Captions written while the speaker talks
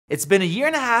It's been a year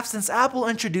and a half since Apple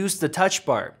introduced the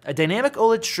TouchBar, a dynamic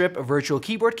OLED strip of virtual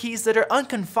keyboard keys that are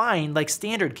unconfined like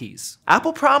standard keys.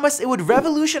 Apple promised it would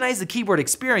revolutionize the keyboard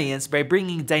experience by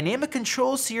bringing dynamic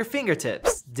controls to your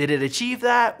fingertips. Did it achieve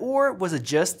that, or was it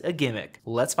just a gimmick?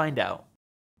 Let's find out.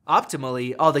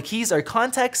 Optimally, all the keys are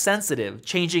context sensitive,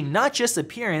 changing not just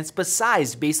appearance but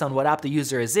size based on what app the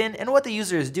user is in and what the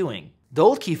user is doing. The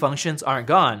old key functions aren't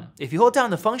gone. If you hold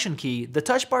down the function key, the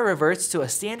touch bar reverts to a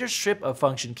standard strip of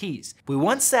function keys. We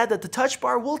once said that the touch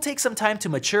bar will take some time to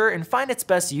mature and find its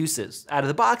best uses. Out of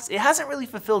the box, it hasn't really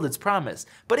fulfilled its promise,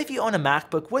 but if you own a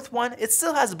MacBook with one, it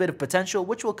still has a bit of potential,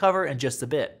 which we'll cover in just a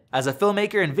bit. As a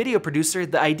filmmaker and video producer,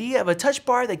 the idea of a touch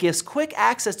bar that gives quick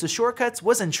access to shortcuts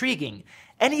was intriguing.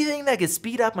 Anything that could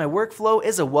speed up my workflow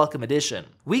is a welcome addition.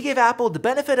 We gave Apple the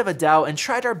benefit of a doubt and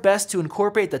tried our best to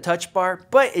incorporate the touch bar,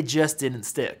 but it just didn't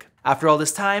stick. After all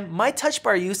this time, my touch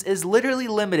bar use is literally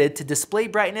limited to display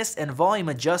brightness and volume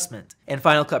adjustment. In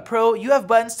Final Cut Pro, you have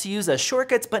buttons to use as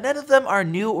shortcuts, but none of them are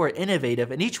new or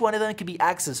innovative, and each one of them can be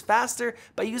accessed faster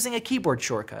by using a keyboard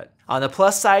shortcut. On the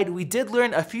plus side, we did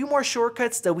learn a few more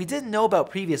shortcuts that we didn't know about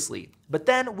previously, but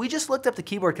then we just looked up the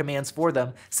keyboard commands for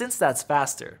them since that's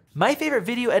faster. My favorite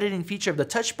video editing feature of the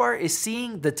touch bar is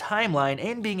seeing the timeline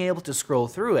and being able to scroll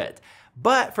through it.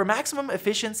 But for maximum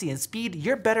efficiency and speed,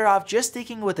 you're better off just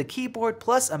sticking with a keyboard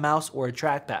plus a mouse or a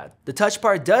trackpad. The touch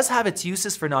bar does have its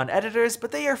uses for non-editors,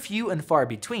 but they are few and far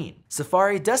between.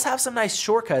 Safari does have some nice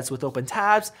shortcuts with open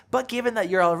tabs, but given that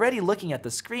you're already looking at the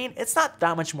screen, it's not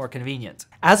that much more convenient.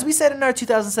 As we said in our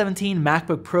 2017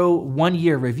 MacBook Pro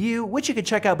 1-year review, which you can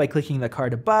check out by clicking the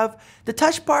card above, the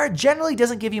touch bar generally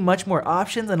doesn't give you much more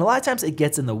options, and a lot of times it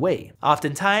gets in the way.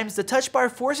 Oftentimes, the touch bar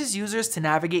forces users to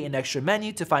navigate an extra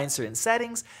menu to find certain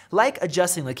settings, like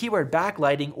adjusting the keyboard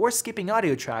backlighting or skipping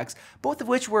audio tracks, both of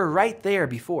which were right there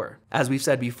before. As we've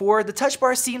said before, the touch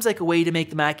bar seems like a way to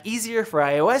make the Mac easier for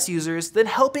iOS users than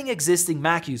helping existing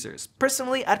Mac users.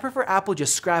 Personally, I'd prefer Apple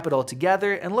just scrap it all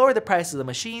together and lower the price of the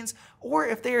machines, or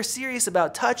if they are serious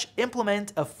about touch,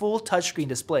 implement a full touchscreen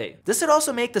display. This would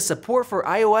also make the support for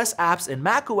iOS apps and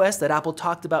macOS that Apple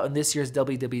talked about in this year's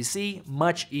WWDC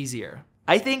much easier.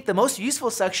 I think the most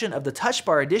useful section of the touch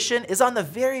bar edition is on the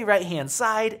very right hand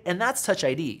side, and that's Touch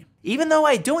ID. Even though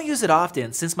I don't use it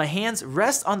often, since my hands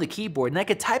rest on the keyboard and I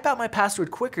could type out my password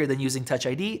quicker than using Touch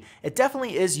ID, it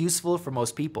definitely is useful for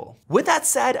most people. With that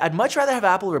said, I'd much rather have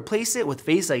Apple replace it with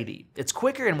Face ID. It's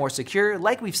quicker and more secure,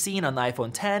 like we've seen on the iPhone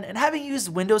X, and having used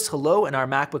Windows Hello in our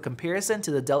MacBook comparison to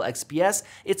the Dell XPS,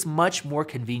 it's much more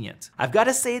convenient. I've got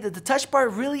to say that the touch bar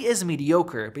really is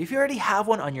mediocre, but if you already have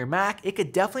one on your Mac, it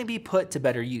could definitely be put to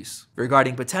better use.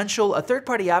 Regarding potential, a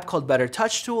third-party app called Better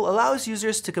Touch Tool allows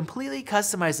users to completely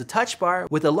customize the touch bar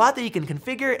with a lot that you can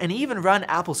configure and even run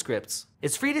Apple scripts.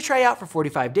 It's free to try out for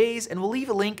 45 days, and we'll leave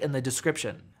a link in the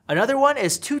description. Another one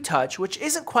is 2Touch, which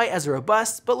isn't quite as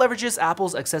robust, but leverages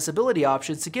Apple's accessibility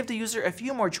options to give the user a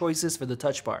few more choices for the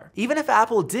touch bar. Even if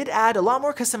Apple did add a lot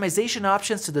more customization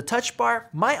options to the touch bar,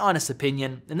 my honest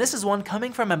opinion, and this is one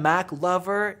coming from a Mac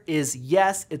lover, is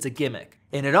yes, it's a gimmick.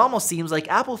 And it almost seems like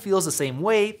Apple feels the same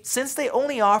way since they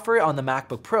only offer it on the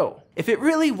MacBook Pro. If it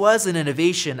really was an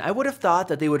innovation, I would have thought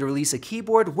that they would release a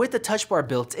keyboard with the touch bar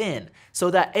built in,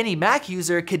 so that any Mac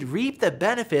user could reap the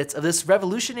benefits of this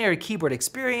revolutionary keyboard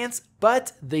experience,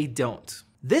 but they don't.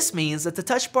 This means that the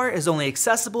touch bar is only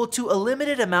accessible to a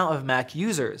limited amount of Mac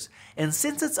users, and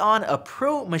since it's on a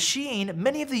Pro machine,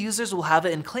 many of the users will have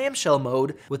it in clamshell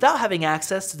mode without having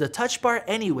access to the touch bar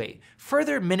anyway,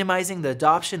 further minimizing the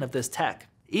adoption of this tech.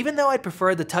 Even though I'd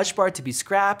prefer the touch bar to be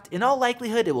scrapped, in all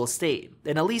likelihood it will stay,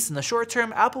 and at least in the short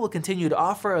term, Apple will continue to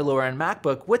offer a lower-end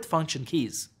MacBook with function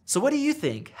keys. So what do you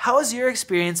think? How has your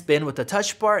experience been with the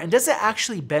touch bar, and does it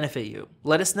actually benefit you?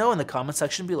 Let us know in the comment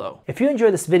section below. If you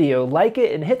enjoyed this video, like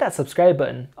it and hit that subscribe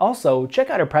button. Also, check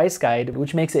out our price guide,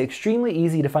 which makes it extremely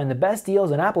easy to find the best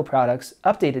deals on Apple products,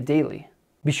 updated daily.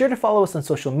 Be sure to follow us on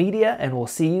social media, and we'll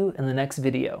see you in the next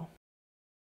video.